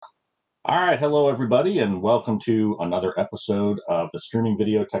All right, hello everybody, and welcome to another episode of the Streaming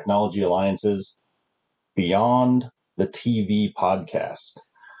Video Technology Alliance's Beyond the TV podcast.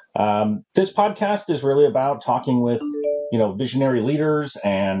 This podcast is really about talking with, visionary leaders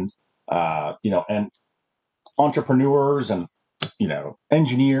and, and entrepreneurs and,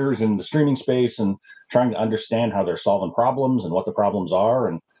 engineers in the streaming space, and trying to understand how they're solving problems and what the problems are,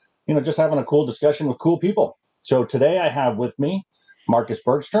 and just having a cool discussion with cool people. So today I have with me Marcus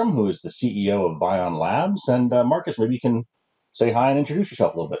Bergstrom, who is the CEO of Vion Labs. And Marcus, maybe you can say hi and introduce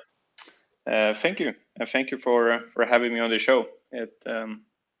yourself a little bit. Thank you. Thank you for having me on the show. It's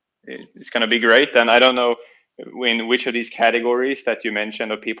going to be great. And I don't know in which of these categories that you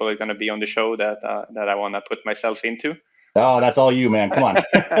mentioned of people are going to be on the show that I want to put myself into. Oh, that's all you, man. Come on.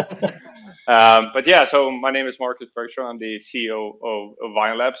 But yeah, so my name is Marcus Bergstrom. I'm the CEO of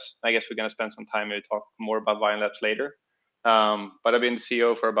Vion Labs. I guess we're going to spend some time to talk more about Vion Labs later. But I've been the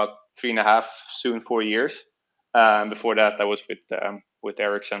CEO for about 3.5, soon 4 years. Before that, I was with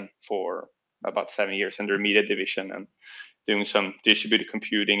Bergstrom for about 7 years in their media division and doing some distributed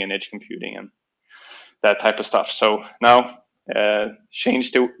computing and edge computing and that type of stuff. So now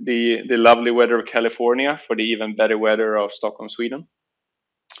changed to the lovely weather of California for the even better weather of Stockholm, Sweden.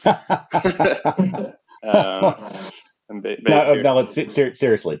 No,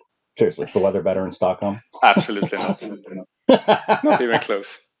 seriously, is the weather better in Stockholm? Absolutely not. Not even close.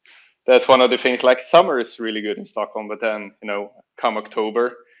 That's one of the things. Like, summer is really good in Stockholm, but then come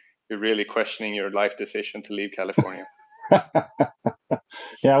October, you're really questioning your life decision to leave California.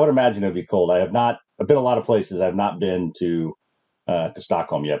 Yeah, I would imagine it'd be cold. I've been a lot of places. I've not been to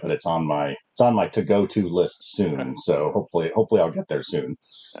Stockholm yet, but it's on my to go to list soon. So hopefully I'll get there soon.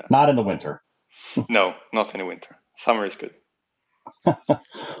 Yeah. Not in the winter. No, not in the winter. Summer is good.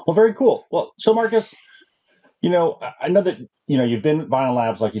 Well, very cool. Well, so Marcus, I know that you've been at Vion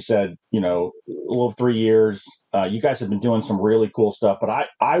Labs, like you said, a little over 3 years. You guys have been doing some really cool stuff, but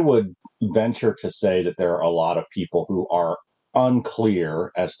I would venture to say that there are a lot of people who are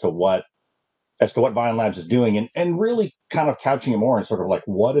unclear as to what Vion Labs is doing, and really kind of couching it more in sort of like,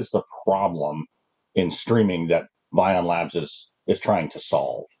 what is the problem in streaming that Vion Labs is trying to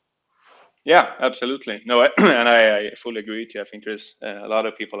solve? Yeah, absolutely. No, and I fully agree with you. I think there's a lot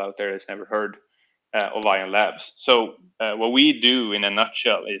of people out there that's never heard of Vion Labs. So what we do in a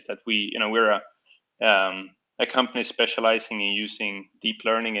nutshell is that we're a company specializing in using deep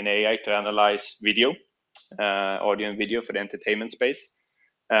learning and AI to analyze video, audio and video for the entertainment space.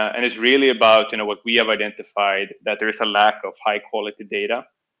 And it's really about, what we have identified, that there is a lack of high quality data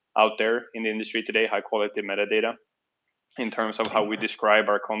out there in the industry today, high quality metadata, in terms of how we describe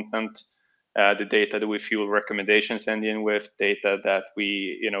our content, the data that we fuel recommendations engine with, data that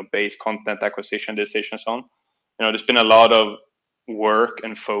we, base content acquisition decisions on. There's been a lot of work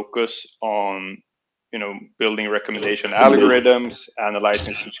and focus on, building recommendation algorithms,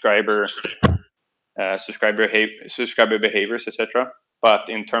 analyzing subscriber behaviors, etc. But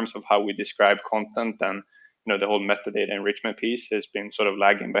in terms of how we describe content and the whole metadata enrichment piece has been sort of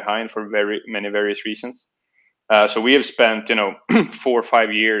lagging behind for very many various reasons. So we have spent 4 or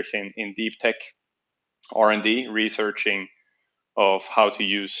 5 years in deep tech R&D researching of how to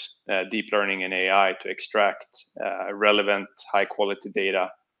use deep learning and AI to extract relevant high quality data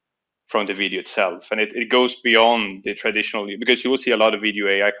from the video itself. And it goes beyond the traditional, because you will see a lot of video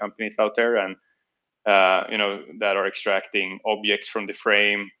AI companies out there and that are extracting objects from the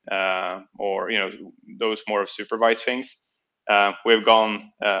frame or those more of supervised things. We've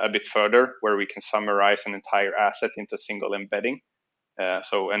gone a bit further, where we can summarize an entire asset into a single embedding.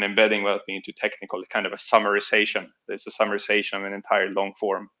 So an embedding, well, being too technical, kind of a summarization. There's a summarization of an entire long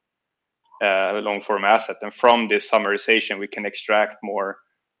form asset, and from this summarization, we can extract more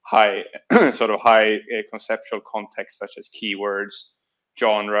high conceptual context, such as keywords,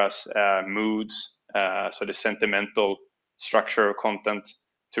 genres, moods, so the sentimental structure of content,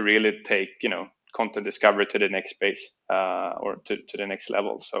 to really take content discovery to the next space or to the next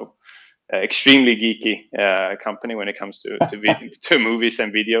level. So extremely geeky company when it comes to movies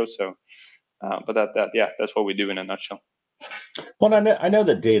and videos. So but that's what we do in a nutshell. Well, I know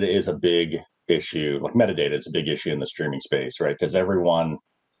that data is a big issue, like metadata is a big issue in the streaming space, right? Because everyone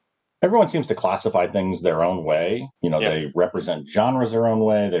seems to classify things their own way. They represent genres their own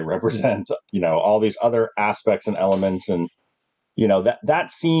way. They represent, all these other aspects and elements. And,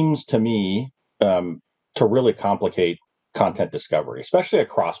 that seems to me to really complicate content discovery, especially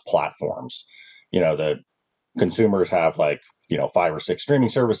across platforms. The consumers have 5 or 6 streaming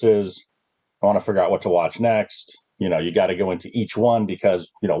services. I want to figure out what to watch next. You got to go into each one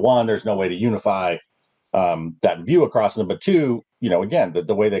because, one, there's no way to unify that view across them, but two, again,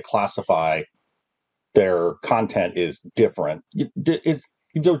 the way they classify their content is different. Does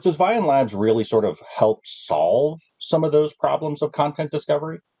Vian Labs really sort of help solve some of those problems of content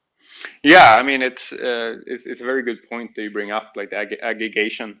discovery? Yeah, I mean it's a very good point that you bring up, like the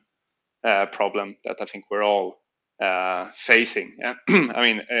aggregation problem that I think we're all facing. I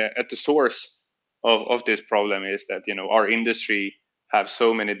mean, at the source of this problem is that our industry have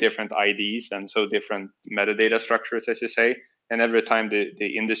so many different IDs and so different metadata structures, as you say. And every time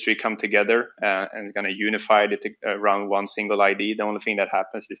the industry come together and kind of unified it around one single ID, the only thing that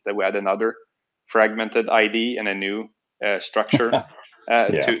happens is that we add another fragmented ID and a new structure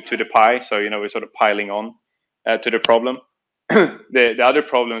Yeah. to the pie. So we're sort of piling on to the problem. The other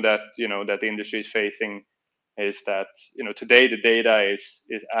problem that that the industry is facing is that today the data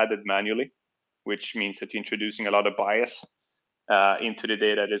is added manually, which means that you're introducing a lot of bias into the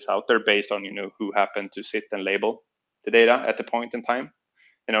data that's out there based on who happened to sit and label the data at the point in time.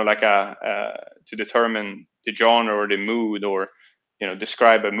 Like to determine the genre or the mood or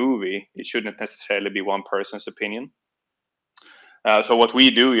describe a movie, it shouldn't necessarily be one person's opinion. So what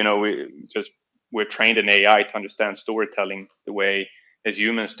we do, we're trained in AI to understand storytelling the way as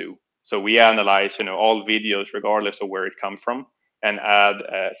humans do. So we analyze, all videos regardless of where it comes from, and add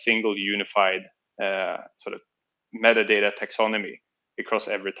a single unified sort of metadata taxonomy across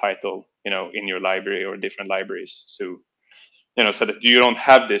every title, in your library or different libraries. So that you don't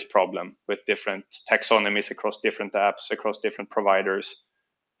have this problem with different taxonomies across different apps, across different providers,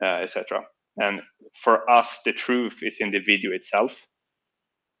 etc. And for us, the truth is in the video itself.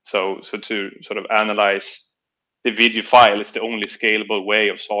 So to sort of analyze the video file is the only scalable way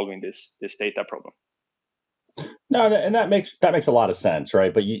of solving this data problem. No, and that makes a lot of sense,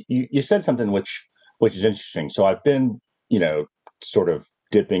 right? But you said something which is interesting. So I've been, sort of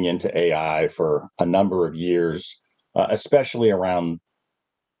dipping into AI for a number of years, especially around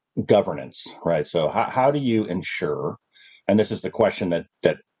governance, right? So how do you ensure, and this is the question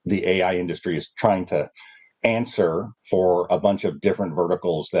that the AI industry is trying to answer for a bunch of different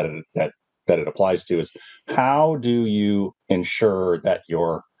verticals that it applies to, is how do you ensure that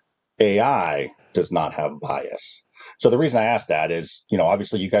your AI does not have bias? So the reason I ask that is,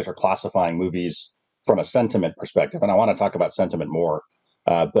 obviously you guys are classifying movies from a sentiment perspective, and I want to talk about sentiment more.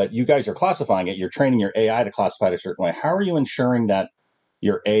 But you guys are classifying it. You're training your AI to classify it a certain way. How are you ensuring that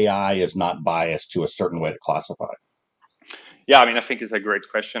your AI is not biased to a certain way to classify? Yeah, I mean, I think it's a great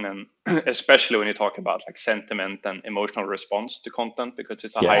question, and especially when you talk about like sentiment and emotional response to content, because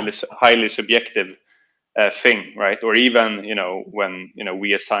it's a Yeah. highly subjective thing, right? Or even when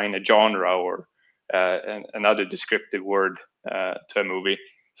we assign a genre or another descriptive word to a movie.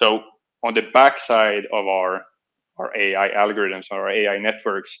 So on the backside of our AI algorithms, our AI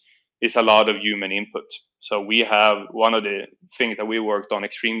networks, is a lot of human input. So we have one of the things that we worked on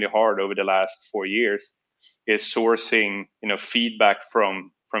extremely hard over the last 4 years is sourcing feedback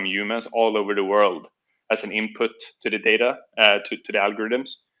from humans all over the world as an input to the data to the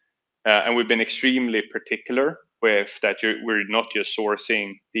algorithms. And we've been extremely particular with that. We're not just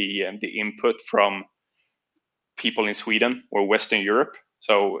sourcing the input from people in Sweden or Western Europe.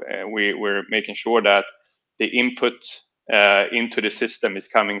 So we're making sure that the input into the system is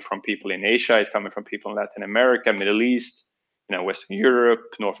coming from people in Asia, it's coming from people in Latin America, Middle East, Western Europe,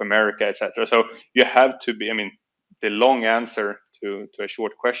 North America, etc. So you have to be. I mean, the long answer to a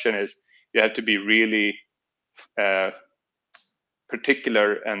short question is you have to be really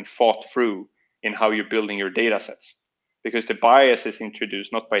particular and thought through in how you're building your data sets, because the bias is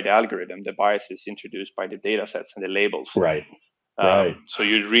introduced not by the algorithm, the bias is introduced by the data sets and the labels. Right. Right. So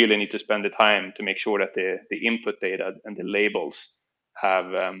you really need to spend the time to make sure that the input data and the labels have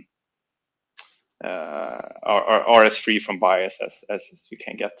are as free from bias as you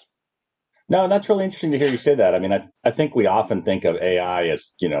can get. No, that's really interesting to hear you say that. I mean, I think we often think of AI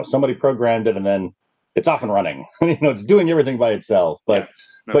as, somebody programmed it and then it's off and running. It's doing everything by itself. Yeah. But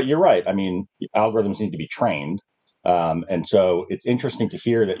No. but you're right. I mean, algorithms need to be trained. And so it's interesting to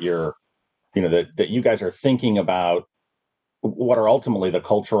hear that that you guys are thinking about what are ultimately the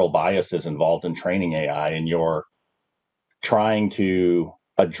cultural biases involved in training AI, and you're trying to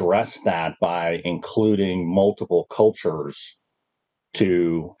address that by including multiple cultures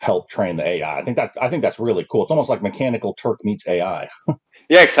to help train the AI. I think that's really cool. It's almost like Mechanical Turk meets AI.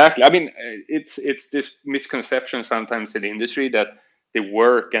 Yeah, exactly. I mean, it's this misconception sometimes in the industry that the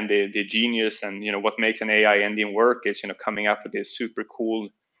work and the genius and what makes an AI engine work is coming up with this super cool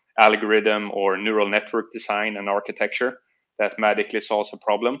algorithm or neural network design and architecture that magically solves a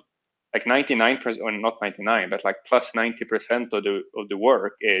problem. Like 99%, or not 99, but like plus 90% of the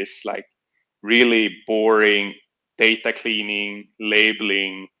work is like really boring data cleaning,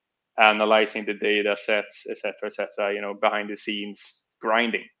 labeling, analyzing the data sets, etc., behind the scenes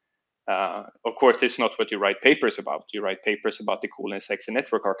grinding. Of course, it's not what you write papers about. You write papers about the cool and sexy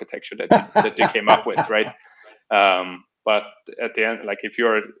network architecture that you came up with, right? But at the end, like if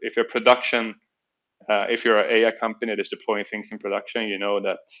you're production, if you're an AI company that's deploying things in production, you know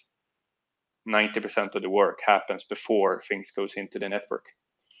that 90% of the work happens before things goes into the network.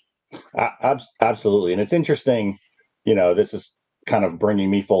 Absolutely, and it's interesting. This is kind of bringing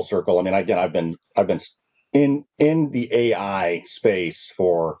me full circle. I mean, again, I've been in the AI space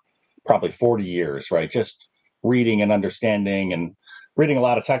for probably 40 years, right? Just reading and understanding and reading a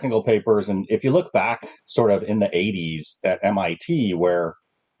lot of technical papers. And if you look back, sort of in the 80s at MIT, where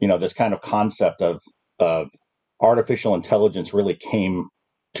this kind of concept of artificial intelligence really came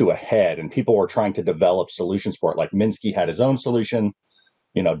to a head, and people were trying to develop solutions for it. Like Minsky had his own solution.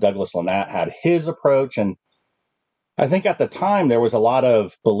 Douglas Lynat had his approach. And I think at the time there was a lot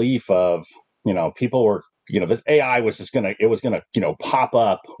of belief of, people were, this AI was just it was going to, pop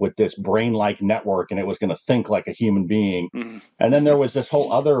up with this brain-like network, and it was going to think like a human being. Mm-hmm. And then there was this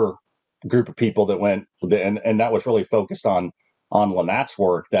whole other group of people that went, and that was really focused on Lynat's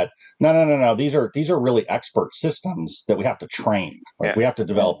work, that no, these are really expert systems that we have to train. Like, we have to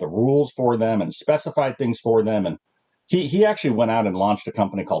develop the rules for them and specify things for them. And he actually went out and launched a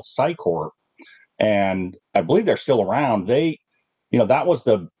company called Psycorp, and I believe they're still around. That was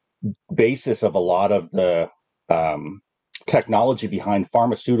the basis of a lot of the technology behind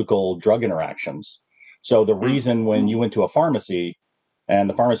pharmaceutical drug interactions. So the reason when you went to a pharmacy and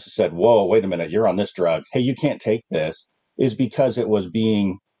the pharmacist said, "Whoa, wait a minute, you're on this drug. Hey, you can't take this," is because it was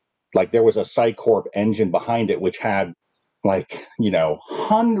being, like, there was a Psycorp engine behind it, which had, like,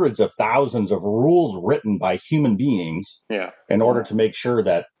 hundreds of thousands of rules written by human beings in order to make sure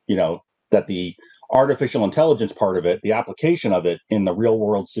that, that the artificial intelligence part of it, the application of it in the real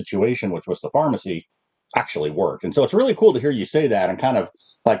world situation, which was the pharmacy, actually worked. And so it's really cool to hear you say that, and kind of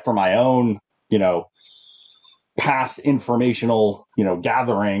like, for my own, past informational,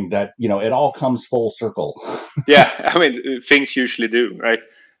 gathering, that, it all comes full circle. Yeah, I mean, things usually do, right?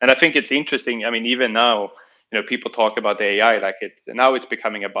 And I think it's interesting. I mean, even now, people talk about the AI like now it's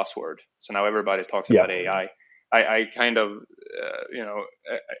becoming a buzzword. So now everybody talks about AI. I kind of,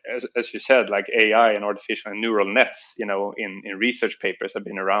 as you said, like AI and artificial and neural nets, in research papers have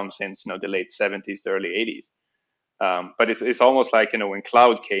been around since, the late 70s, early 80s. But it's almost like, when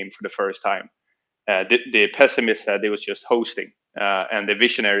cloud came for the first time, the pessimist said it was just hosting, and the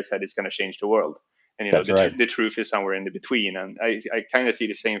visionary said it's going to change the world. And the truth is somewhere in the between. And I kind of see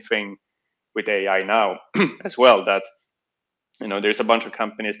the same thing with AI now as well. That there's a bunch of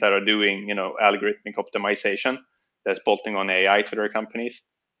companies that are doing algorithmic optimization that's bolting on AI to their companies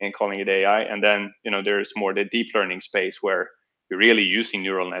and calling it AI. And then there's more the deep learning space, where you're really using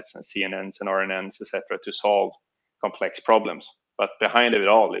neural nets and CNNs and RNNs, etc., to solve complex problems. But behind it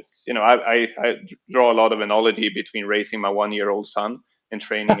all, it's I draw a lot of analogy between raising my 1-year-old son and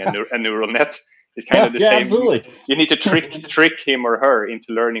training a neural net. It's kind of the same. Absolutely. You need to trick him or her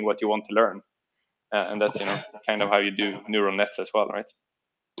into learning what you want to learn, and that's kind of how you do neural nets as well, right?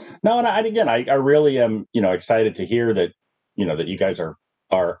 No, and again, I really am excited to hear that that you guys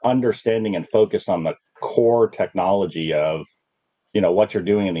are understanding and focused on the core technology of what you're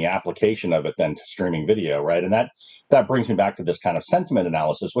doing in the application of it then to streaming video, right? And that brings me back to this kind of sentiment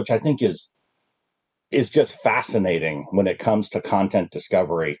analysis, which I think is just fascinating when it comes to content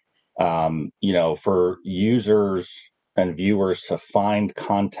discovery. For users and viewers to find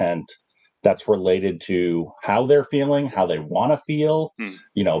content that's related to how they're feeling, how they want to feel,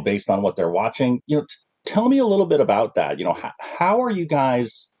 based on what they're watching. Tell me a little bit about that. How are you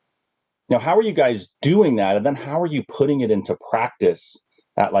guys doing that, and then how are you putting it into practice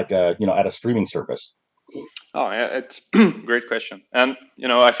at at a streaming service? Oh, yeah, it's great question. And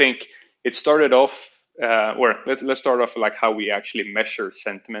I think it started off, or let's start off like how we actually measure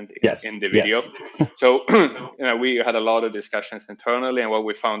sentiment in the video. Yes. So we had a lot of discussions internally, and what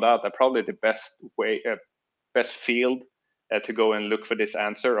we found out that probably the best field to go and look for this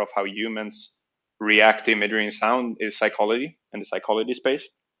answer of how humans react to imagery and sound is psychology, and the psychology space.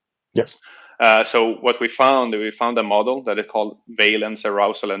 Yes. So what we found a model that is called valence,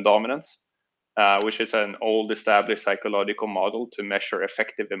 arousal, and dominance, which is an old established psychological model to measure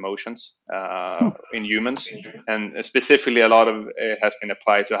affective emotions in humans. And specifically, a lot of it has been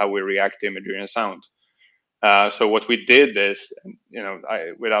applied to how we react to imagery and sound. So what we did is,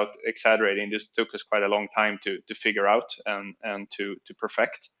 without exaggerating, this took us quite a long time to figure out and to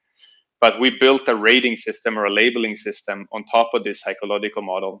perfect. But we built a rating system or a labeling system on top of this psychological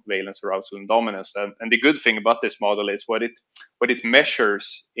model, valence, arousal, and dominance. And the good thing about this model is what it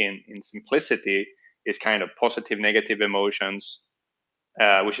measures in simplicity is kind of positive, negative emotions,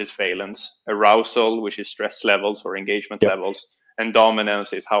 which is valence, arousal, which is stress levels or engagement levels, and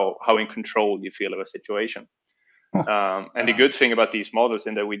dominance is how in control you feel of a situation. And the good thing about these models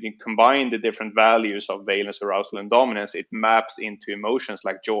is that we can combine the different values of valence, arousal, and dominance. It maps into emotions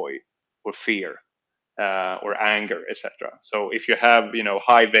like joy or fear or anger, etc. So if you have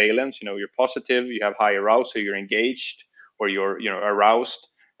high valence, you're positive, you have high arousal, you're engaged, or you're aroused,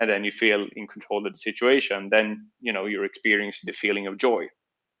 and then you feel in control of the situation, then you're experiencing the feeling of joy.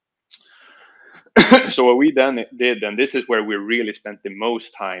 So what we then did, and this is where we really spent the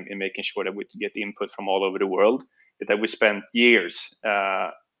most time in making sure that we get input from all over the world, is that we spent years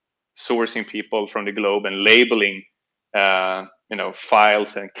sourcing people from the globe and labeling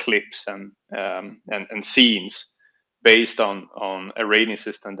files and clips and scenes based on a rating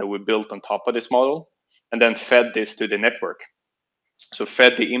system that we built on top of this model, and then fed this to the network. So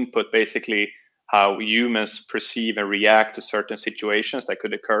fed the input basically how humans perceive and react to certain situations that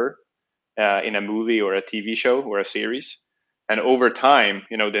could occur in a movie or a TV show or a series. And over time,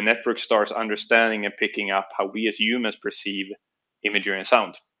 the network starts understanding and picking up how we as humans perceive imagery and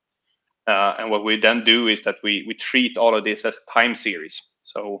sound. And what we then do is that we treat all of this as a time series.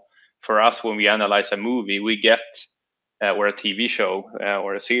 So for us, when we analyze a movie, we get, or a TV show,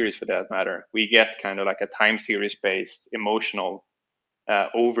 or a series for that matter, we get kind of like a time series based emotional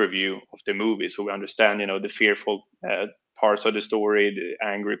overview of the movie. So we understand, the fearful parts of the story, the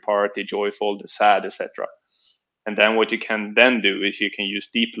angry part, the joyful, the sad, etc. And then what you can then do is you can use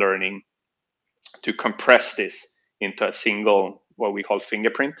deep learning to compress this into a single, what we call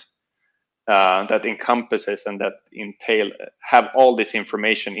fingerprint, that encompasses and that have all this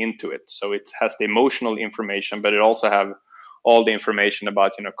information into it. So it has the emotional information, but it also have all the information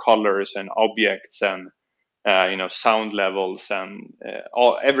about colors and objects and sound levels and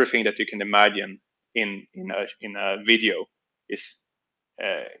everything that you can imagine in a video is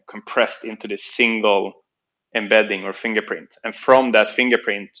compressed into this single embedding or fingerprint. And from that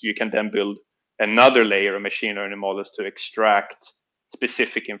fingerprint, you can then build another layer of machine learning models to extract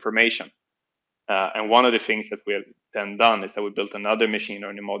specific information. And one of the things that we have then done is that we built another machine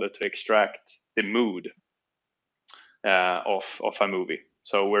learning model to extract the mood of a movie.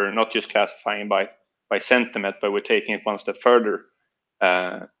 So we're not just classifying by sentiment, but we're taking it one step further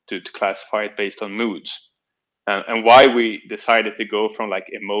to classify it based on moods. And why we decided to go from like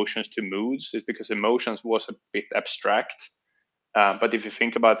emotions to moods is because emotions was a bit abstract. But if you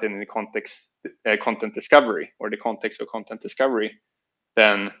think about it in the context content discovery or the context of content discovery,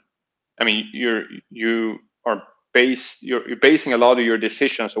 then I mean you're basing a lot of your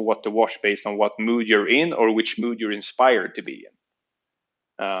decisions on what to watch based on what mood you're in or which mood you're inspired to be in.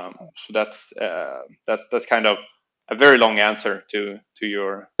 So that's kind of a very long answer to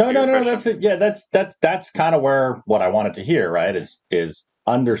your question. That's it. Yeah, that's kind of where what I wanted to hear, right? Is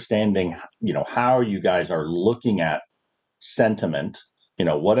understanding, how you guys are looking at sentiment.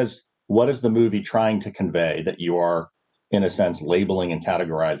 What is the movie trying to convey that you are, in a sense, labeling and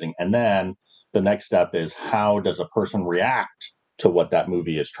categorizing, and then the next step is how does a person react to what that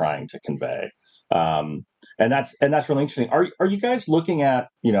movie is trying to convey. And that's really interesting. Are you guys looking at,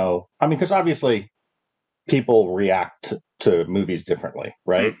 because obviously people react to movies differently,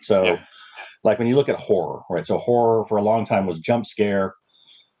 right? So like when you look at horror, right? So horror for a long time was jump scare.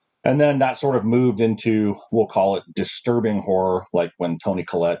 And then that sort of moved into, we'll call it disturbing horror, like when Toni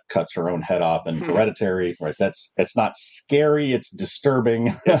Collette cuts her own head off in Hereditary, right? It's not scary, it's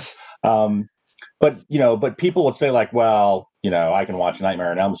disturbing. Yes. But people would say like, well, I can watch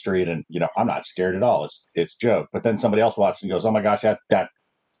Nightmare on Elm Street and, I'm not scared at all. It's joke. But then somebody else watches and goes, oh my gosh,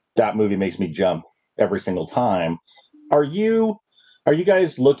 that movie makes me jump every single time. Are you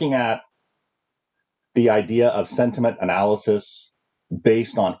guys looking at the idea of sentiment analysis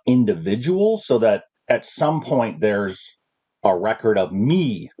based on individuals so that at some point there's a record of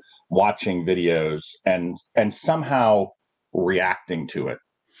me watching videos and somehow reacting to it?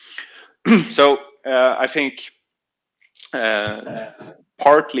 So I think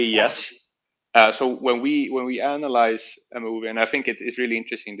partly yes. So when we analyze a movie, and I think it's really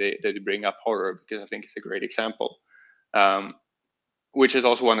interesting that you bring up horror because I think it's a great example, which is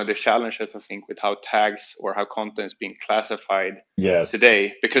also one of the challenges I think with how tags or how content is being classified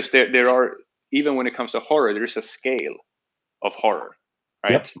today. Because there are, even when it comes to horror, there is a scale of horror,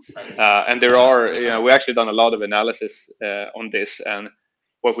 right? Yep. And there are, we actually done a lot of analysis on this, and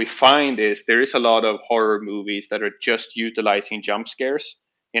what we find is there is a lot of horror movies that are just utilizing jump scares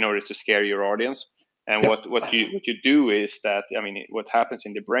in order to scare your audience. And Yep. what you do is that, I mean, what happens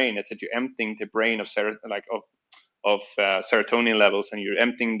in the brain is that you're emptying the brain of serotonin levels, and you're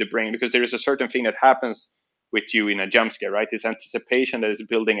emptying the brain because there is a certain thing that happens with you in a jump scare, right? This anticipation that is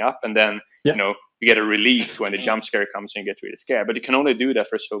building up, and then Yep. you get a release when the jump scare comes and you get really scared. But you can only do that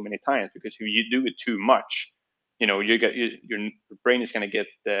for so many times, because if you do it too much, your brain is going to get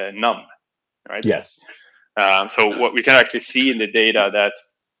numb, right? Yes. So what we can actually see in the data that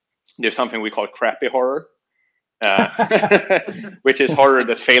there's something we call crappy horror, uh, which is horror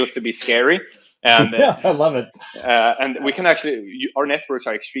that fails to be scary. And Yeah, I love it. and we can actually, our networks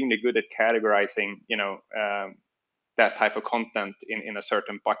are extremely good at categorizing, that type of content in a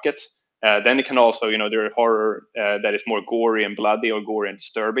certain bucket. Then it can also, there are horror that is more gory and bloody, or gory and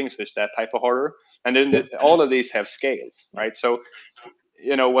disturbing. So it's that type of horror. And then Yep. all of these have scales, right? So,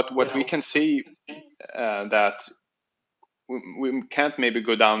 what we can see, that we can't maybe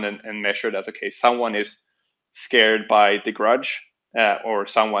go down and measure that, okay, someone is scared by The Grudge, or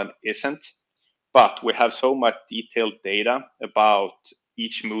someone isn't. But we have so much detailed data about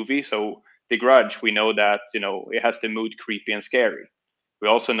each movie. So The Grudge, we know that, it has the mood creepy and scary. We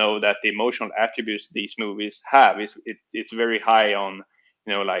also know that the emotional attributes these movies have it's very high on,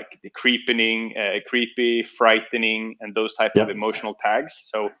 like the creepy, frightening, and those type of Yep. emotional tags.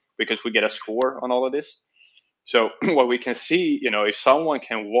 So because we get a score on all of this. So what we can see, if someone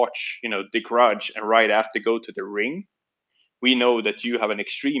can watch, The Grudge and right after go to The Ring, we know that you have an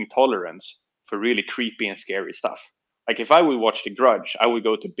extreme tolerance for really creepy and scary stuff. Like if I would watch The Grudge, I would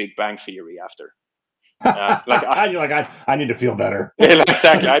go to Big Bang Theory after. You're like, I need to feel better.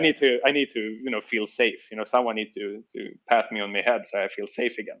 Exactly. I need to, feel safe. Someone needs to pat me on my head so I feel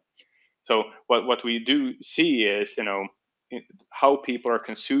safe again. So what we do see is, how people are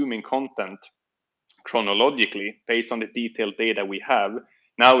consuming content chronologically based on the detailed data we have.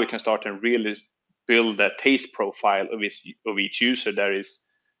 Now we can start and really build a taste profile of each user that is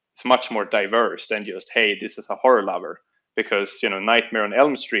it's much more diverse than just, hey, this is a horror lover, because Nightmare on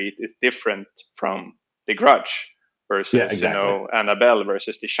Elm Street is different from The Grudge Yeah, versus exactly. Annabelle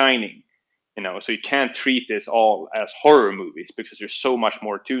versus The Shining. So you can't treat this all as horror movies, because there's so much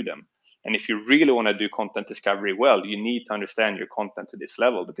more to them. And if you really want to do content discovery well, you need to understand your content to this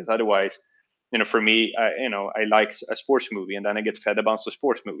level, because otherwise, for me, I like a sports movie, and then I get fed a bunch of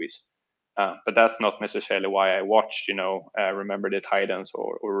sports movies. But that's not necessarily why I watched, Remember the Titans,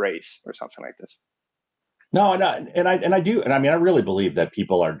 or Race, or something like this. No, and I do, and I mean, I really believe that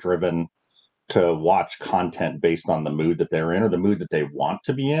people are driven to watch content based on the mood that they're in, or the mood that they want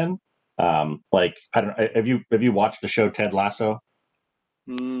to be in. Like, I don't know, have you watched the show Ted Lasso?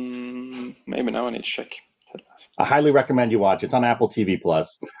 Maybe now I need to check. I highly recommend you watch. It's on Apple TV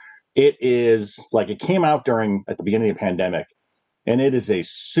Plus. It is like, it came out at the beginning of the pandemic, and it is a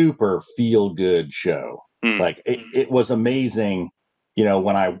super feel good show. Mm. Like, it was amazing.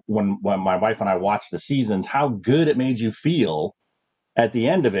 When my wife and I watched the seasons, how good it made you feel at the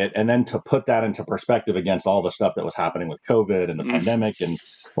end of it, and then to put that into perspective against all the stuff that was happening with COVID and the Mm. pandemic and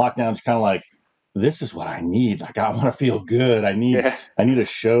lockdowns, kind of like, this is what I need. Like, I want to feel good. Yeah. I need a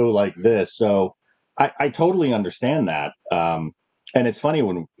show like this. So I totally understand that. And it's funny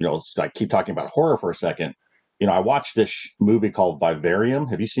when, I keep talking about horror for a second. I watched this movie called Vivarium.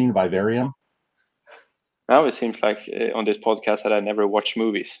 Have you seen Vivarium? Now it seems like on this podcast that I never watch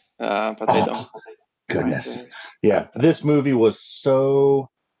movies, but I don't. Oh, goodness. Yeah. But This movie was so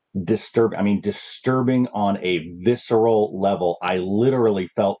disturbing. I mean, disturbing on a visceral level. I literally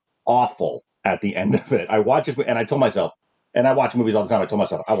felt awful at the end of it. I watched it, and I told myself, and I watch movies all the time. I told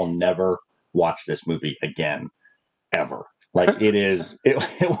myself, I will never watch this movie again, ever. Like,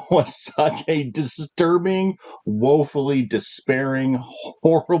 it was such a disturbing, woefully despairing,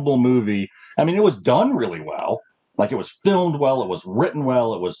 horrible movie. I mean, it was done really well. Like, it was filmed well, it was written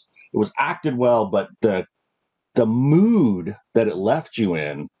well, it was acted well, but the mood that it left you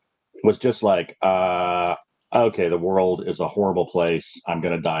in was just like, okay, the world is a horrible place. I'm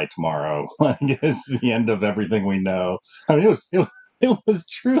gonna die tomorrow. It's the end of everything we know. I mean, it was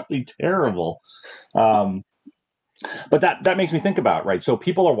truly terrible. Um, but that makes me think about, right. So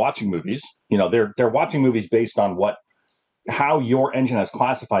people are watching movies. They're watching movies based on how your engine has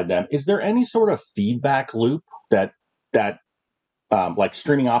classified them. Is there any sort of feedback loop that like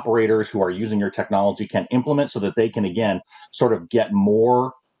streaming operators who are using your technology can implement, so that they can, again, sort of get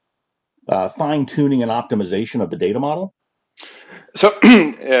more fine tuning and optimization of the data model? so,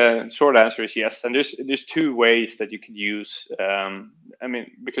 short answer is yes. And there's two ways that you could use. I mean,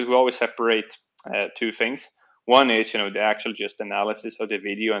 because we always separate two things. One is, the actual just analysis of the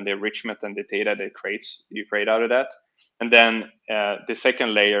video and the enrichment and the data that you create out of that. And then the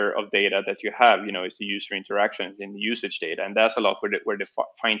second layer of data that you have, is the user interactions and the usage data, and that's a lot where the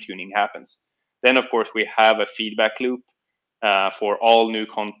fine tuning happens. Then, of course, we have a feedback loop for all new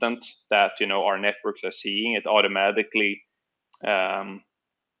content that our networks are seeing. It automatically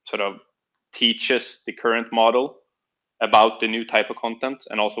sort of teaches the current model about the new type of content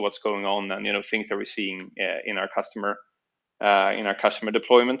and also what's going on and things that we're seeing in our customer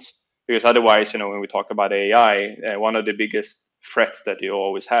deployments. Because otherwise, when we talk about AI, one of the biggest threats that you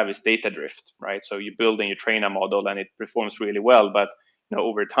always have is data drift, right? So you build and you train a model and it performs really well, but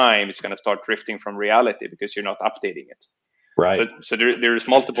over time it's going to start drifting from reality because you're not updating it. Right. So there's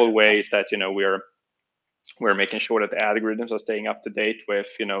multiple ways that we're making sure that the algorithms are staying up to date with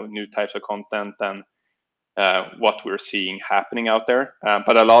new types of content and what we're seeing happening out there.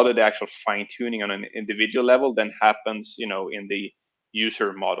 But a lot of the actual fine tuning on an individual level then happens, in the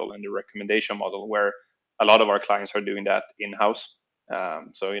user model and the recommendation model, where a lot of our clients are doing that in-house.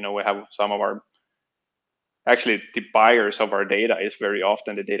 So we have some of our actually the buyers of our data is very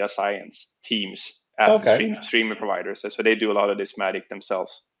often the data science teams at the streaming providers. So they do a lot of this magic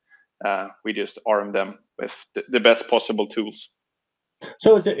themselves. We just arm them with the best possible tools.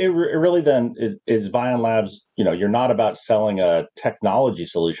 So is it really then is Vion Labs, you're not about selling a technology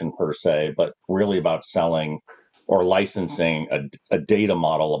solution per se, but really about selling or licensing a data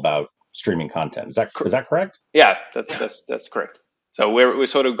model about streaming content. Is that correct? Yeah, that's correct. So we're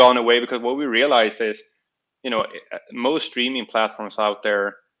sort of gone away because what we realized is, most streaming platforms out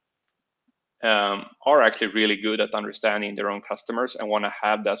there are actually really good at understanding their own customers and want to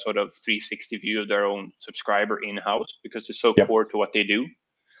have that sort of 360 view of their own subscriber in-house because it's so core to what they do.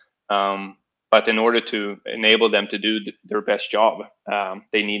 But in order to enable them to do their best job,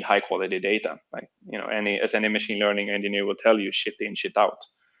 they need high quality data. Like any machine learning engineer will tell you, shit in, shit out.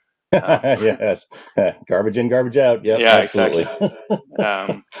 Yes, garbage in, garbage out. Yep, yeah, absolutely.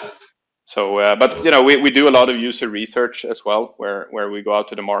 Exactly. But we do a lot of user research as well, where we go out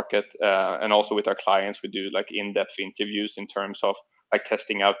to the market and also with our clients, we do like in-depth interviews in terms of like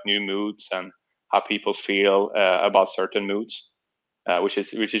testing out new moods and how people feel about certain moods. Which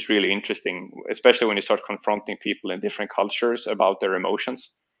is really interesting, especially when you start confronting people in different cultures about their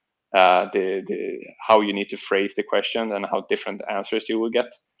emotions, how you need to phrase the question and how different answers you will get.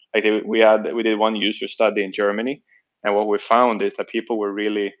 Like we did one user study in Germany, and what we found is that people were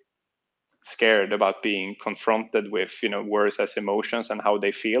really scared about being confronted with words as emotions and how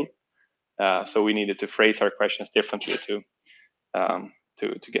they feel. So we needed to phrase our questions differently to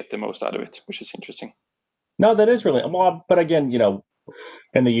get the most out of it, which is interesting. No, that is really well, but again,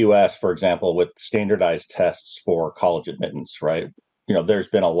 in the U.S., for example, with standardized tests for college admittance, right? There's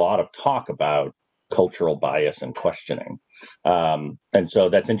been a lot of talk about cultural bias and questioning, and so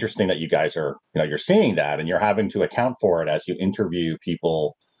that's interesting that you guys are, you're seeing that and you're having to account for it as you interview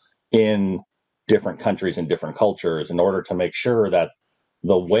people in different countries and different cultures in order to make sure that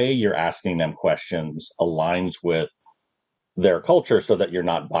the way you're asking them questions aligns with their culture, so that you're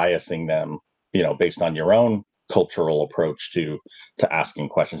not biasing them, based on your own cultural approach to asking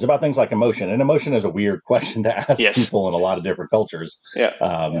questions about things like emotion. And emotion is a weird question to ask people in a lot of different cultures.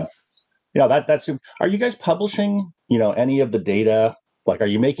 That's. Are you guys publishing, any of the data? Like, are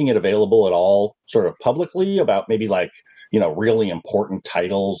you making it available at all, sort of publicly, about maybe like, really important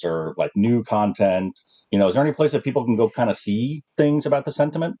titles or like new content? Is there any place that people can go kind of see things about the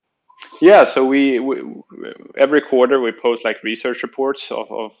sentiment? Yeah, so we every quarter we post like research reports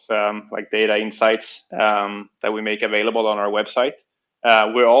of like data insights that we make available on our website.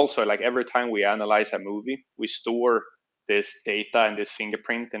 We're also like every time we analyze a movie, we store this data and this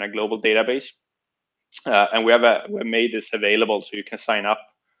fingerprint in a global database, and we made this available so you can sign up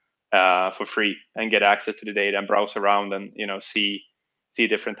for free and get access to the data and browse around and see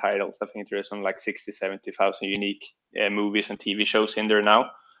different titles. I think there's some like 60,000-70,000 unique movies and TV shows in there now.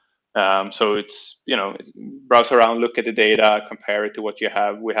 So it's browse around, look at the data, compare it to what you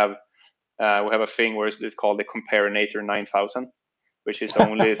have. We have a thing where it's called the Comparinator 9000, which is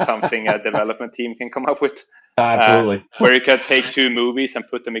only something a development team can come up with. Absolutely. Where you can take two movies and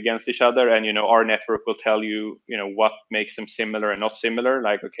put them against each other, and our network will tell you what makes them similar and not similar.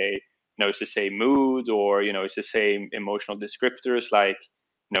 Like, okay, it's the same mood, or it's the same emotional descriptors. Like,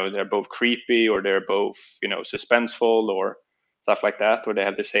 they're both creepy, or they're both suspenseful, or stuff like that, or they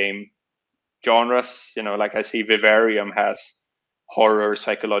have the same genres. Like I see Vivarium has horror,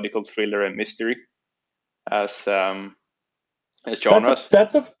 psychological thriller, and mystery as genres.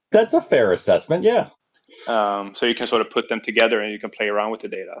 That's a fair assessment. Yeah. So you can sort of put them together and you can play around with the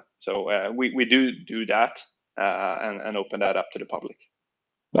data. So we do that and open that up to the public.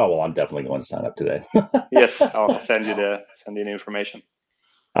 Oh well, I'm definitely going to sign up today. Yes, I'll send you the information.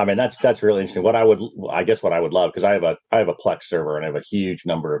 I mean, that's really interesting. I guess what I would love, because I have a Plex server and I have a huge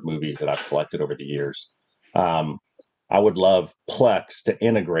number of movies that I've collected over the years. Um, I would love Plex to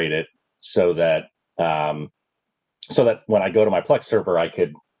integrate it so that um, so that when I go to my Plex server, I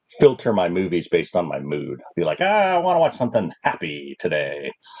could filter my movies based on my mood. Be like, I want to watch something happy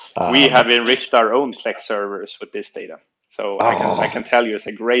today. We Um, have enriched our own Plex servers with this data, so I oh, can tell you it's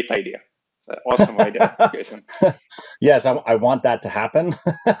a great idea. It's an awesome idea, Jason. yes, I want that to happen.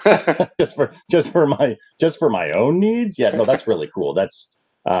 Just for my own needs. Yeah, no, that's really cool. That's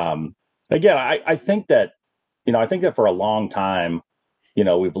again, I think that I think that for a long time,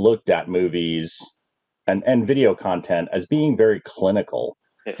 we've looked at movies and video content as being very clinical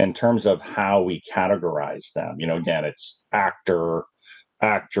Yes. in terms of how we categorize them. Again, it's actor,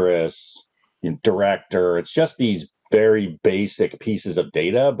 actress, director. It's just these very basic pieces of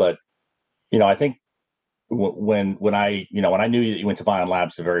data. But I think when I knew that you went to Vion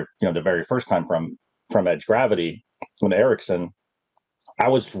Labs the very first time from Edge Gravity, when Ericsson, I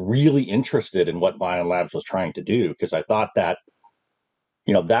was really interested in what Vion Labs was trying to do, because I thought that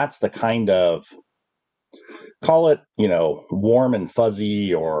that's the kind of, call it, warm and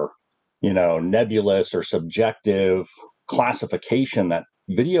fuzzy, or, nebulous or subjective classification that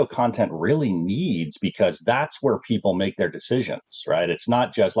video content really needs, because that's where people make their decisions, right? It's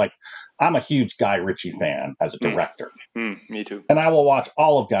not just like, I'm a huge Guy Ritchie fan as a director, Me too. and I will watch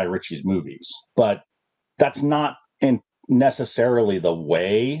all of Guy Ritchie's movies, but that's not necessarily the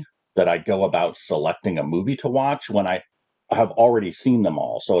way that I go about selecting a movie to watch when I have already seen them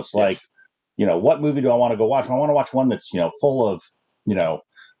all. So it's like, Yes. what movie do I want to go watch? I want to watch one that's, full of, you know,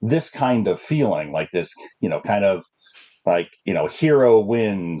 this kind of feeling, like this, kind of like, hero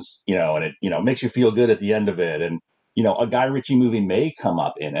wins, and it, makes you feel good at the end of it. And, a Guy Ritchie movie may come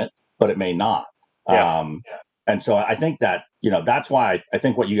up in it, but it may not. Yeah. And so I think that, that's why I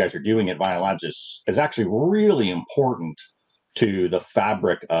think what you guys are doing at Vion Labs is actually really important to the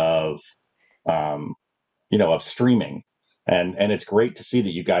fabric um, of streaming. And it's great to see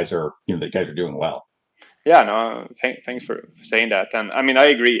that you guys are, that you guys are doing well. Yeah. No. Thanks for saying that. And I mean, I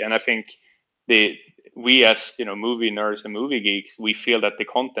agree. And I think the we as movie nerds and movie geeks, we feel that the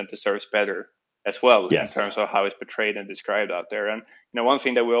content deserves better as well in Yes. terms of how it's portrayed and described out there. And one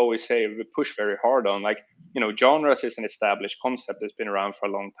thing that we always say, we push very hard on, like genres is an established concept that's been around for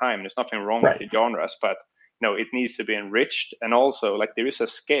a long time. There's nothing wrong with Right. the genres, but it needs to be enriched. And also, like, there is a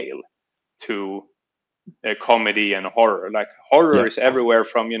scale to comedy and horror. Like, horror Yep. is everywhere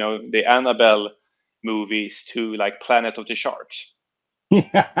from the Annabelle movies to like Planet of the Sharks.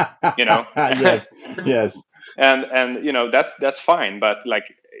 Yes. Yes. And that's fine, but like,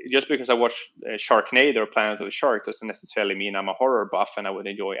 just because I watch Sharknado or Planet of the Shark doesn't necessarily mean I'm a horror buff and I would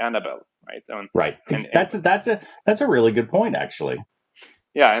enjoy Annabelle, right? Right. And That's a really good point, actually.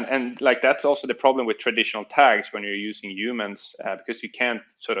 yeah, and like, that's also the problem with traditional tags when you're using humans, because you can't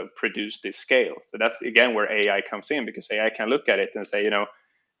sort of produce this scale. So that's again where AI comes in, because AI can look at it and say,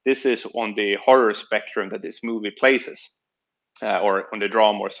 this is on the horror spectrum that this movie places, or on the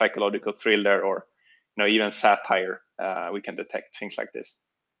drama or psychological thriller, or even satire. We can detect things like this.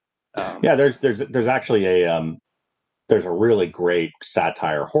 Yeah, there's actually there's a really great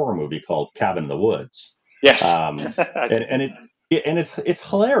satire horror movie called Cabin in the Woods. Yes. Um, and it's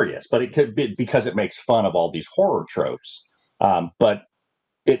hilarious, but it could be because it makes fun of all these horror tropes. But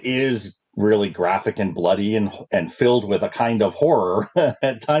it is really graphic and bloody and filled with a kind of horror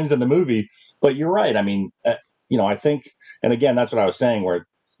at times in the movie. But you're right. I mean, I think, and again, that's what I was saying, where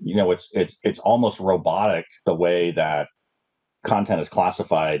it's almost robotic the way that content is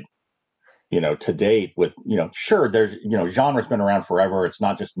classified, to date. With, sure, there's, genre's been around forever. It's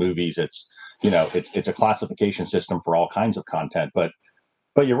not just movies. It's, it's a classification system for all kinds of content. But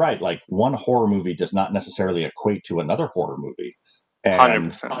you're right. Like, one horror movie does not necessarily equate to another horror movie.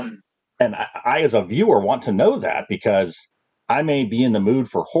 And 100%. and I, as a viewer, want to know that, because I may be in the mood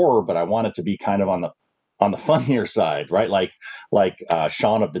for horror, but I want it to be kind of on the funnier side, right? Like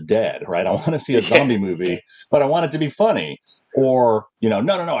Shaun of the Dead, right? I want to see a zombie movie, but I want it to be funny. Or, no,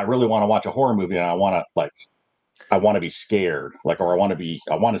 I really want to watch a horror movie, and I want to be scared, like, or I want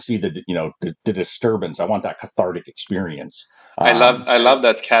to see the disturbance. I want that cathartic experience. I love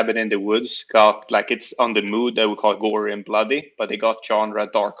that Cabin in the Woods got, like, it's on the mood that we call gory and bloody, but they got genre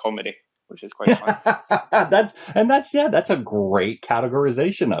dark comedy, which is quite fun. That's a great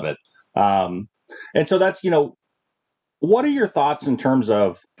categorization of it. And so that's, what are your thoughts in terms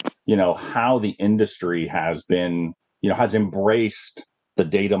of, how the industry has been, has embraced the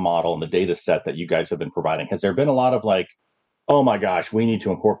data model and the data set that you guys have been providing? Has there been a lot of, like, oh my gosh, we need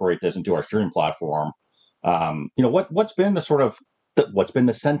to incorporate this into our stream platform. What's been what's been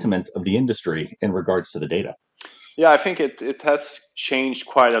the sentiment of the industry in regards to the data? Yeah, I think it has changed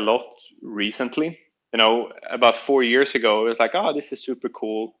quite a lot recently. About 4 years ago, it was like, oh, this is super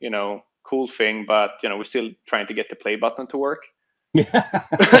cool, cool thing, but we're still trying to get the play button to work. Yeah.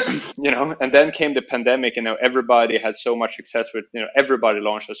 And then came the pandemic, and now everybody had so much success with, everybody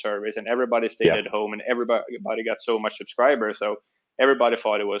launched a service and everybody stayed Yeah. at home and everybody got so much subscribers. So everybody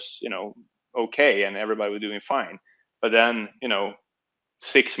thought it was, okay, and everybody was doing fine. But then,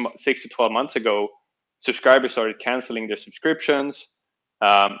 6 to 12 months ago, subscribers started canceling their subscriptions,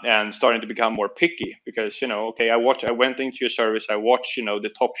 and starting to become more picky because okay, I went into your service, I watched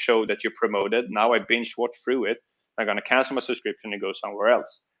the top show that you promoted. Now I binge watch through it. I'm going to cancel my subscription and go somewhere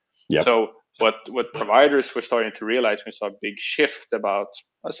else. Yep. So what providers were starting to realize, we saw a big shift about,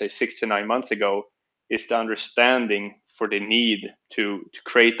 I'd say, 6 to 9 months ago, is the understanding for the need to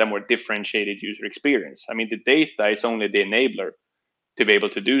create a more differentiated user experience. I mean, the data is only the enabler to be able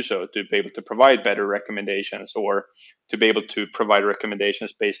to do so, to be able to provide better recommendations, or to be able to provide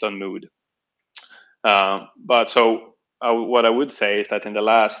recommendations based on mood. What I would say is that in the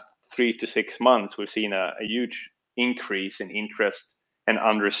last 3 to 6 months, we've seen a huge increase in interest and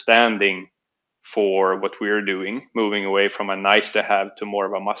understanding for what we're doing, moving away from a nice to have to more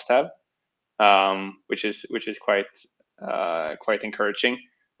of a must have, which is quite encouraging.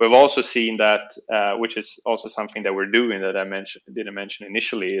 We've also seen that, which is also something that we're doing that didn't mention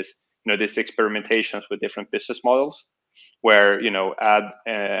initially, is these experimentations with different business models, where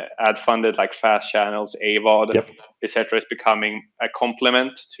ad funded, like fast channels, AVOD, Yep. etc., is becoming a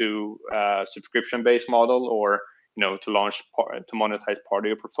complement to subscription based model, or to monetize part of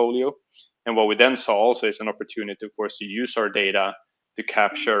your portfolio. And what we then saw also is an opportunity, of course, to use our data to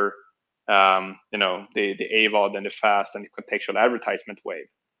capture the AVOD and the fast and the contextual advertisement wave.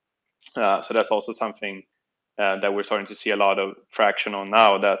 So that's also something that we're starting to see a lot of traction on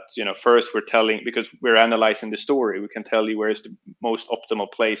now. That first because we're analyzing the story, we can tell you where is the most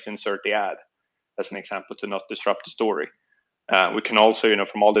optimal place to insert the ad, as an example, to not disrupt the story. We can also,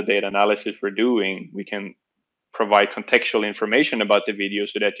 from all the data analysis we're doing, we can provide contextual information about the video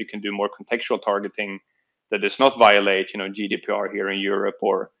so that you can do more contextual targeting that does not violate, GDPR here in Europe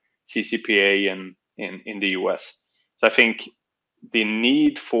or CCPA in the US. So I think the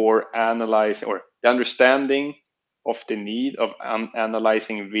need for analyzing, or the understanding of the need of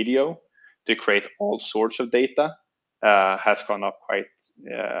analyzing video to create all sorts of data has gone up quite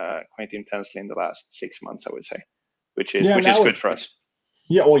intensely in the last 6 months, I would say, which is good for us.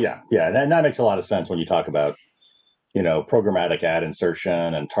 Yeah. Well, yeah. And that makes a lot of sense when you talk about, programmatic ad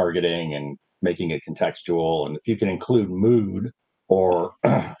insertion and targeting and making it contextual. And if you can include mood or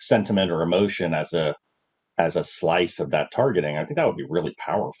sentiment or emotion as a slice of that targeting, I think that would be really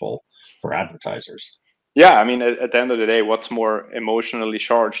powerful for advertisers. Yeah, I mean, at the end of the day, what's more emotionally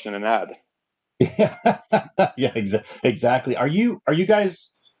charged than an ad? Yeah, yeah, exactly. Are you guys,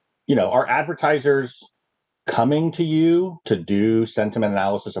 are advertisers coming to you to do sentiment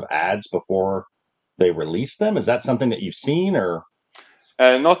analysis of ads before they release them? Is that something that you've seen, or?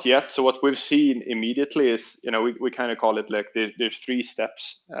 Not yet. So what we've seen immediately is, we kind of call it like there's 3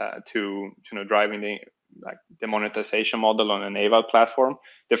 steps to driving the monetization model on an AVOD platform.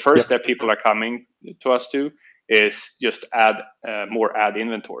 The first step people are coming to us to is just add more ad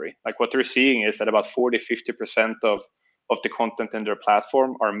inventory. Like what they're seeing is that about 40-50% of the content in their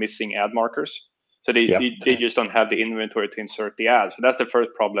platform are missing ad markers. So they just don't have the inventory to insert the ad. So that's the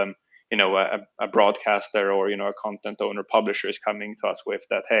first problem. A broadcaster or a content owner, publisher is coming to us with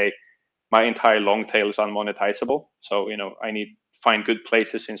that. Hey, my entire long tail is unmonetizable, so I need to find good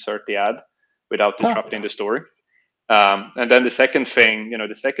places to insert the ad without disrupting the story. And then the second thing,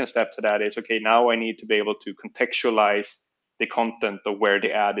 the second step to that is, okay, now I need to be able to contextualize the content of where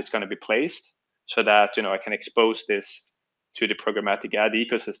the ad is going to be placed, so that I can expose this to the programmatic ad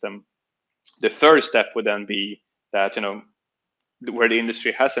ecosystem. The third step would then be that where the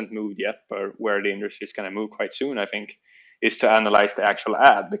industry hasn't moved yet, but where the industry is going to move quite soon, I think, is to analyze the actual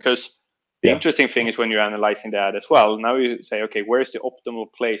ad. Because the interesting thing is when you're analyzing the ad as well, now you say, okay, where's the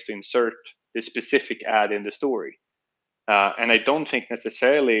optimal place to insert the specific ad in the story? And I don't think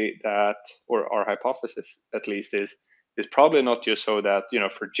necessarily that, or our hypothesis at least is probably not just so that,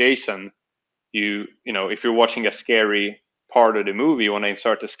 for Jason, if you're watching a scary part of the movie, you want to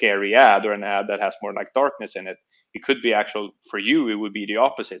insert a scary ad or an ad that has more like darkness in it. It could be actual for you. It would be the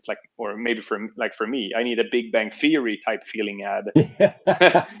opposite, or maybe for me, I need a Big Bang Theory type feeling ad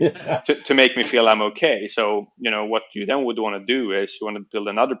to make me feel I'm okay. So what you then would want to do is you want to build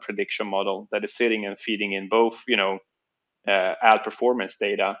another prediction model that is sitting and feeding in both ad performance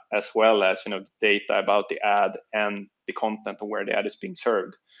data, as well as data about the ad and the content and where the ad is being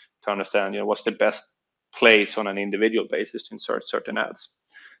served, to understand what's the best place on an individual basis to insert certain ads.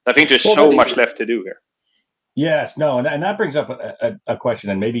 I think there's so much left to do here. Yes, no, and that brings up a question,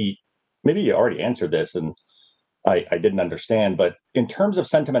 and maybe you already answered this, and I didn't understand, but in terms of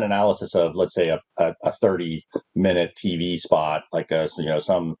sentiment analysis of, let's say, a 30-minute TV spot, like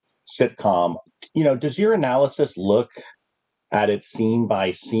some sitcom, does your analysis look at it scene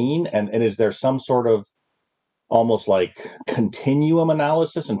by scene, and is there some sort of almost like continuum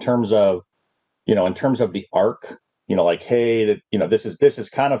analysis in terms of the arc? Like, hey, this is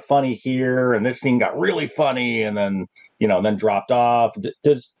kind of funny here, and this scene got really funny, and then dropped off.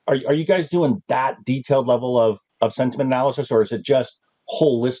 Are you guys doing that detailed level of sentiment analysis, or is it just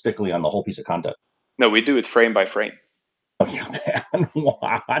holistically on the whole piece of content? No, we do it frame by frame. Oh yeah, man!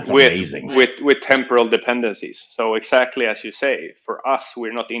 Wow, that's amazing. With temporal dependencies. So exactly as you say, for us,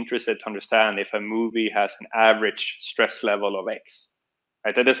 we're not interested to understand if a movie has an average stress level of X.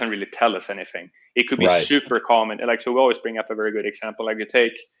 Right? That doesn't really tell us anything. It could be super common. So we always bring up a very good example. Like you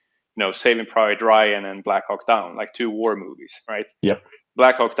take, Saving Private Ryan and Black Hawk Down, like two war movies, right? Yep.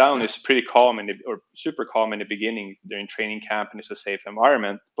 Black Hawk Down is pretty calm or super calm in the beginning. They're in training camp and it's a safe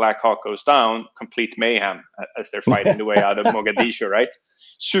environment. Black Hawk goes down, complete mayhem as they're fighting the way out of Mogadishu, right?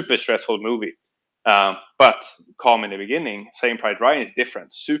 Super stressful movie. But calm in the beginning. Saving Private Ryan is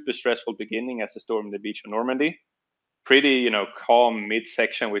different. Super stressful beginning as they storm the beach of Normandy. Pretty, calm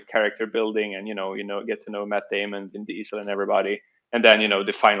midsection with character building and, get to know Matt Damon, Vin Diesel and everybody. And then,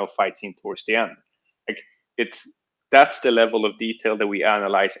 the final fight scene towards the end. That's the level of detail that we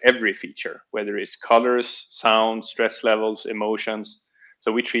analyze every feature, whether it's colors, sound, stress levels, emotions.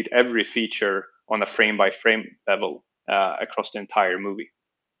 So we treat every feature on a frame by frame level across the entire movie.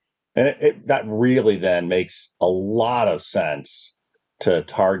 And that really then makes a lot of sense to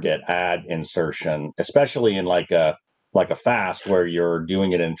target ad insertion, especially in like a fast where you're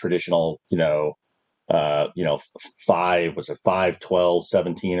doing it in traditional, 5, 12,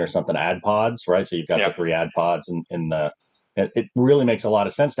 17 or something ad pods, right? So you've got the 3 ad pods in the, it really makes a lot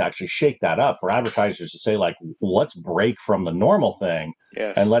of sense to actually shake that up for advertisers to say, like, let's break from the normal thing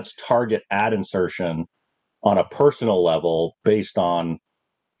and let's target ad insertion on a personal level based on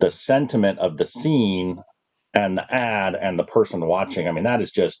the sentiment of the scene and the ad and the person watching. I mean,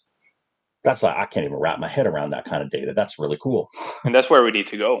 that's like, I can't even wrap my head around that kind of data. That's really cool. And that's where we need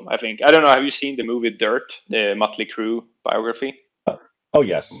to go, I think. I don't know. Have you seen the movie Dirt, the Mötley Crüe biography? Oh,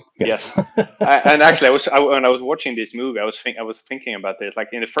 yes. Yes. And actually, when I was watching this movie, I was thinking about this. Like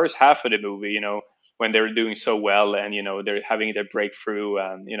in the first half of the movie, when they're doing so well and, they're having their breakthrough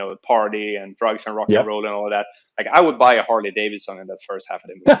and, party and drugs and rock and roll and all of that. Like I would buy a Harley Davidson in that first half of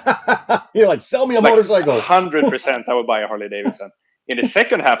the movie. You're like, sell me a motorcycle. 100% I would buy a Harley Davidson. In the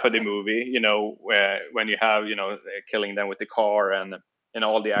second half of the movie, when you have, killing them with the car and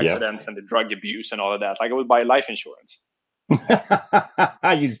all the accidents and the drug abuse and all of that, like I would buy life insurance.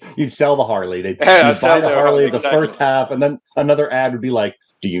 You'd sell the Harley. You'd buy the Harley in the first half, and then another ad would be like,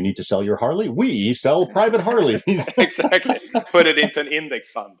 "Do you need to sell your Harley? We sell private Harleys." Exactly. Put it into an index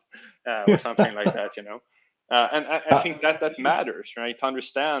fund or something like that, And I think that matters, right? To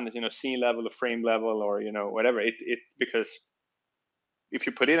understand, scene level or frame level or whatever. It because if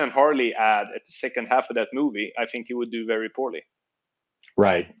you put in a Harley ad at the second half of that movie, I think you would do very poorly.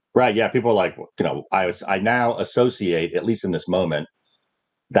 Right. Yeah. People are like, I now associate, at least in this moment,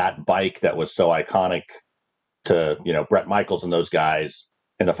 that bike that was so iconic to, Bret Michaels and those guys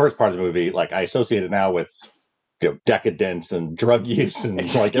in the first part of the movie. Like I associate it now with, decadence and drug use and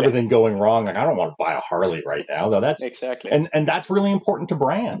like everything going wrong. Like I don't want to buy a Harley right now, though. That's exactly. And that's really important to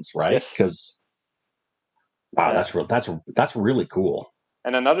brands, right? Because that's really cool.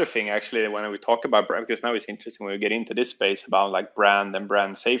 And another thing, actually, when we talk about brand, because now it's interesting when we get into this space about like brand and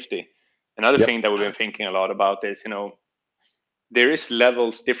brand safety. Another thing that we've been thinking a lot about is, there is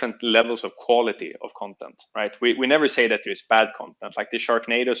different levels of quality of content, right? We never say that there is bad content. Like the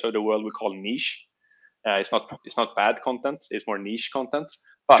Sharknadoes of the world, we call niche. It's not bad content. It's more niche content.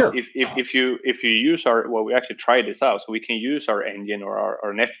 But if you use we actually tried this out, so we can use our engine or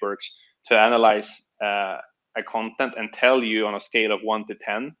our networks to analyze a content and tell you on a scale of 1 to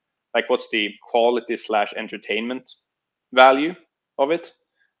 10, like what's the quality / entertainment value of it.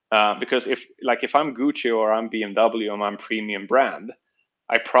 Because if I'm Gucci or I'm BMW and I'm premium brand,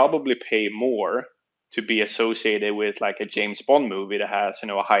 I probably pay more to be associated with like a James Bond movie that has,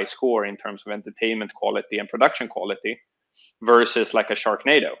 a high score in terms of entertainment quality and production quality versus like a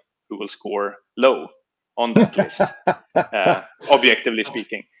Sharknado who will score low on that list, objectively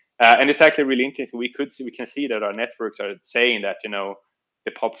speaking. And it's actually really interesting. We can see that our networks are saying that,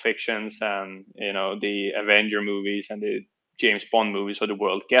 the Pulp Fictions and, the Avenger movies and the James Bond movies of the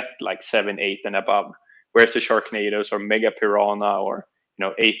world get like 7, 8 and above, whereas the Sharknadoes or Mega Piranha or,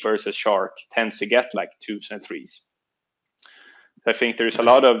 Ape versus Shark tends to get like 2s and 3s. So I think there's a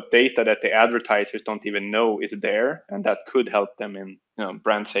lot of data that the advertisers don't even know is there, and that could help them in,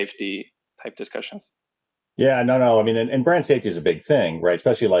 brand safety type discussions. Yeah, no. I mean, and brand safety is a big thing, right?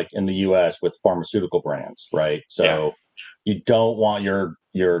 Especially like in the U.S. with pharmaceutical brands, right? So you don't want your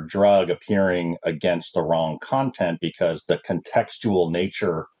drug appearing against the wrong content, because the contextual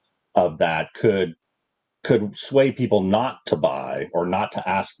nature of that could sway people not to buy or not to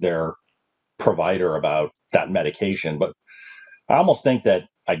ask their provider about that medication. But I almost think that,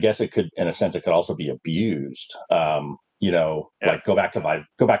 I guess it could, in a sense, it could also be abused. Like go back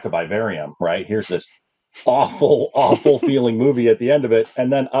to Vivarium, right? Here's this awful feeling movie at the end of it,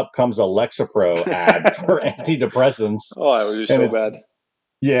 and then up comes a Lexapro ad for antidepressants. Oh, it was so bad.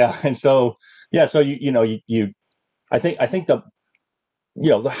 Yeah, and so I think the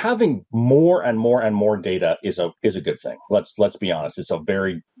having more and more data is a good thing. Let's be honest, it's a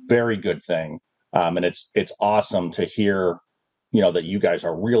very, very good thing, and it's awesome to hear that you guys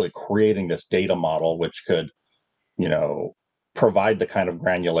are really creating this data model which could provide the kind of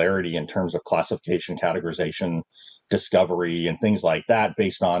granularity in terms of classification, categorization, discovery, and things like that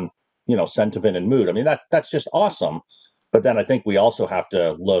based on sentiment and mood. I mean, that's just awesome. But then I think we also have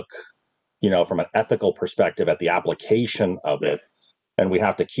to look from an ethical perspective at the application of it, and we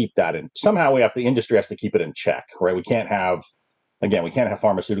have to keep that in. Somehow the industry has to keep it in check, right? We can't have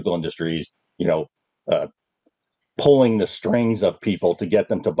pharmaceutical industries pulling the strings of people to get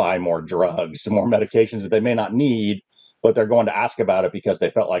them to buy more drugs, more medications that they may not need, but they're going to ask about it because they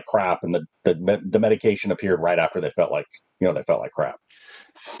felt like crap, and the medication appeared right after they felt like crap.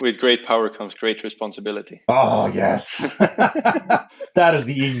 With great power comes great responsibility. Oh yes, that is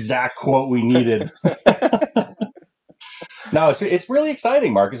the exact quote we needed. No, it's really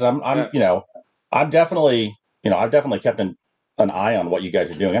exciting, Marcus. I've definitely kept an eye on what you guys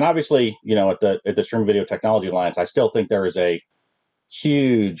are doing, and obviously, at the Stream Video Technology Alliance, I still think there is a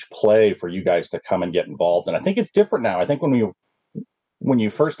huge play for you guys to come and get involved. And I think it's different now. I think when you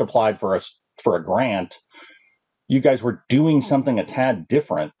first applied for a grant, you guys were doing something a tad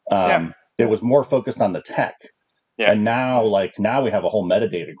different. It was more focused on the tech. Yeah. And now we have a whole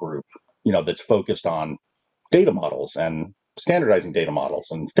metadata group, that's focused on data models and standardizing data models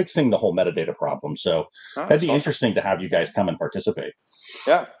and fixing the whole metadata problem. So that'd be interesting to have you guys come and participate.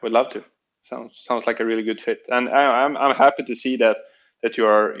 Yeah, we'd love to. Sounds like a really good fit. And I'm happy to see that you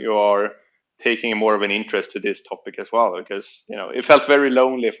are taking more of an interest to this topic as well, because it felt very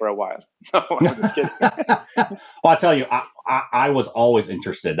lonely for a while. No, I'm just kidding. Well, I'll tell you, I was always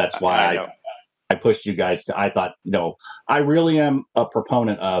interested. That's why I pushed you guys to. I thought, I really am a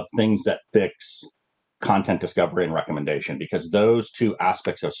proponent of things that fix content discovery and recommendation, because those two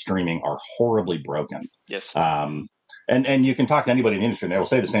aspects of streaming are horribly broken. Yes. And you can talk to anybody in the industry and they will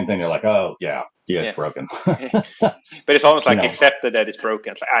say the same thing. They're like, oh yeah, it's broken. But it's almost like accepted that it's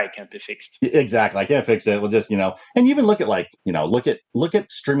broken. It's like, it can't be fixed. Exactly. I can't fix it. We'll just, and you even look at look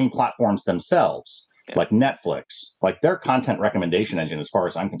at streaming platforms themselves, like Netflix, like their content recommendation engine, as far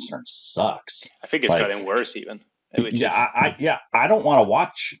as I'm concerned, sucks. I think it's gotten worse even. I don't want to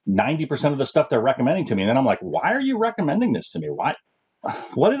watch 90% of the stuff they're recommending to me. And then I'm like, why are you recommending this to me? Why?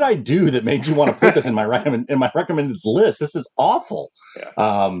 What did I do that made you want to put this in my recommended list? This is awful.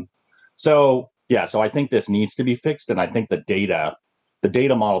 Yeah. So I think this needs to be fixed, and I think the data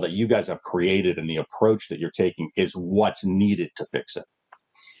model that you guys have created and the approach that you're taking is what's needed to fix it.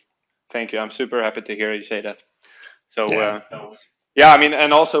 Thank you. I'm super happy to hear you say that. So I mean,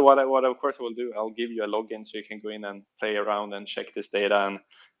 and also what of course I will do, I'll give you a login so you can go in and play around and check this data and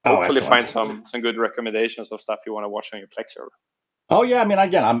hopefully find some good recommendations of stuff you want to watch on your Plex server. Oh yeah, I mean,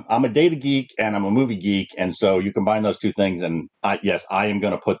 again, I'm a data geek and I'm a movie geek, and so you combine those two things, and I am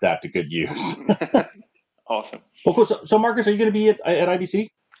going to put that to good use. Awesome. Well, cool. So Marcus, are you going to be at IBC?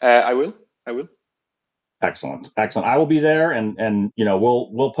 I will. Excellent. I will be there, and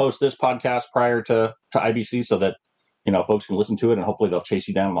we'll post this podcast prior to IBC so that folks can listen to it, and hopefully they'll chase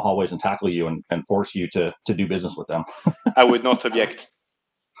you down in the hallways and tackle you and force you to do business with them. I would not object.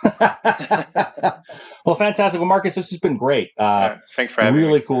 Well, fantastic. Well, Marcus, this has been great. Thanks for having me.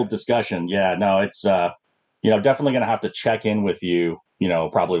 Really cool discussion. Yeah, no, it's definitely going to have to check in with you,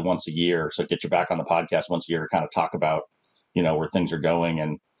 probably once a year. So get you back on the podcast once a year to kind of talk about, where things are going.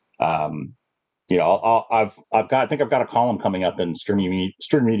 And I think I've got a column coming up in Stream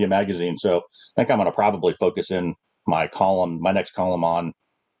Media Magazine. So I think I'm going to probably focus in my next column on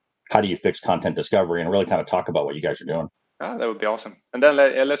how do you fix content discovery, and really kind of talk about what you guys are doing. That would be awesome. And then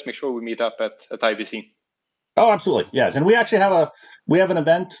let's make sure we meet up at IBC. Oh, absolutely, yes. And we actually have an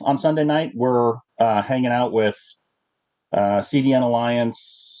event on Sunday night. We're hanging out with CDN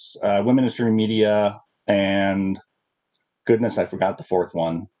Alliance, Women in Streaming Media, and goodness, I forgot the fourth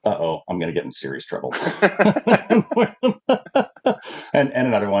one. I'm going to get in serious trouble. and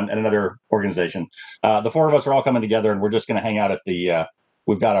another one, and another organization. The four of us are all coming together, and we're just going to hang out at the.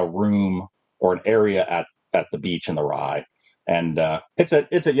 We've got a room or an area at the beach in the Rye, and it's a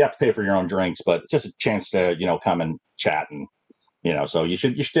you have to pay for your own drinks, but it's just a chance to come and chat, and so you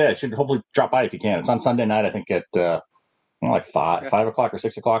should hopefully drop by if you can. It's on Sunday night, I think at like 5 o'clock or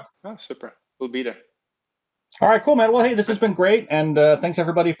 6 o'clock. Oh, super! We'll be there. All right, cool, man. Well, hey, this has been great, and thanks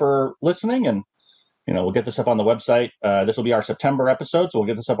everybody for listening. And we'll get this up on the website. This will be our September episode, so we'll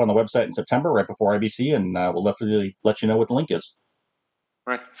get this up on the website in September, right before IBC, and we'll definitely let you know what the link is.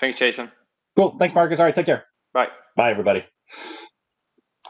 All right. Thanks, Jason. Cool. Thanks, Marcus. All right, take care. Bye. Bye, everybody.